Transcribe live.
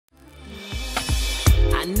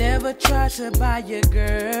never tried to buy your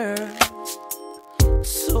girl,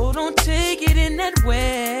 so don't take it in that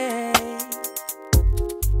way.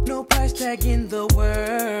 No price tag in the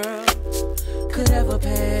world could ever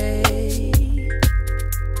pay.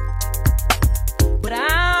 But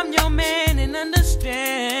I'm your man and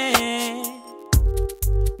understand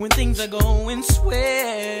when things are going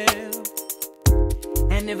swell.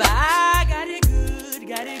 And if I got it good,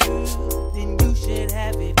 then you should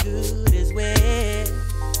have it good as well.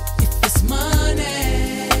 If it's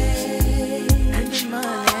money,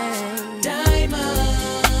 diamond,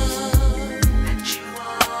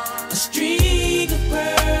 a string of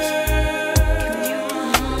pearls,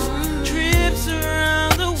 trips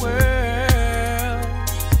around the world,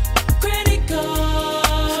 credit card,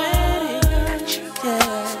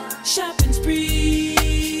 yeah, shopping spree,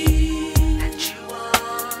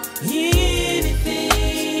 anything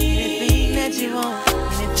that you want,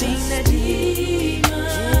 anything that you need.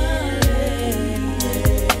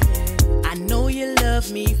 I know you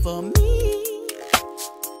love me for me,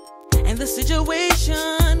 and the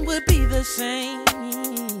situation would be the same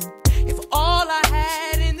if all I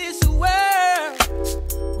had in this world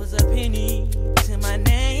was a penny to my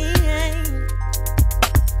name.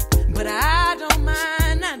 But I don't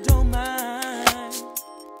mind,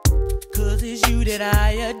 'cause it's you that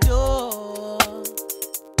I adore,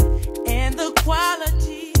 and the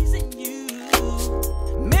qualities in you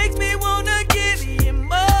makes me wanna give you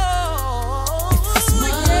more. It's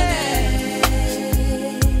money,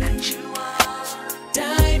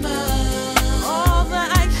 diamond, all the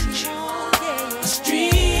ice you want, yeah. A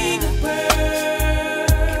string of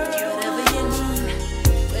pearls, whatever you need,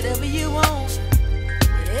 whatever you want,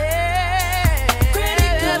 yeah.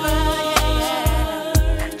 Credit card,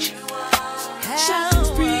 shopping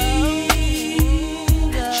spree,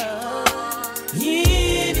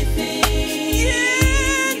 anything,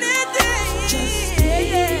 just if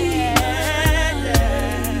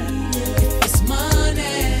it's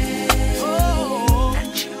money,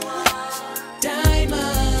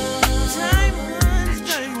 diamonds,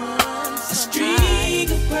 a string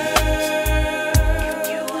of pearls,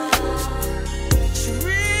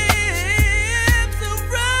 trips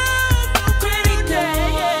around the credit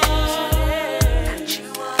card,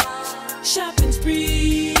 shopping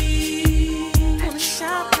spree, wanna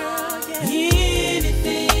shop, girl, yeah.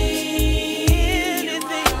 Anything,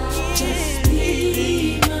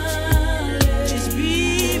 just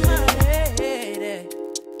be my lady.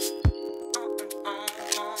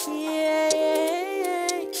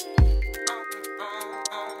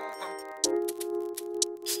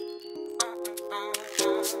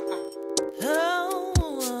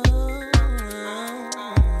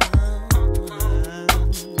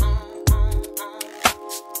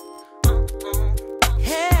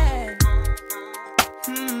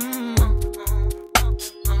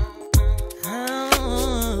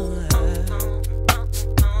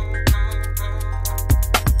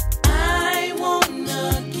 I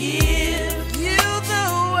wanna give you the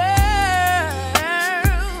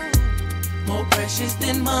world, more precious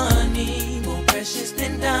than money, more precious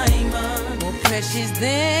than diamond, more precious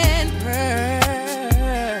than pearl.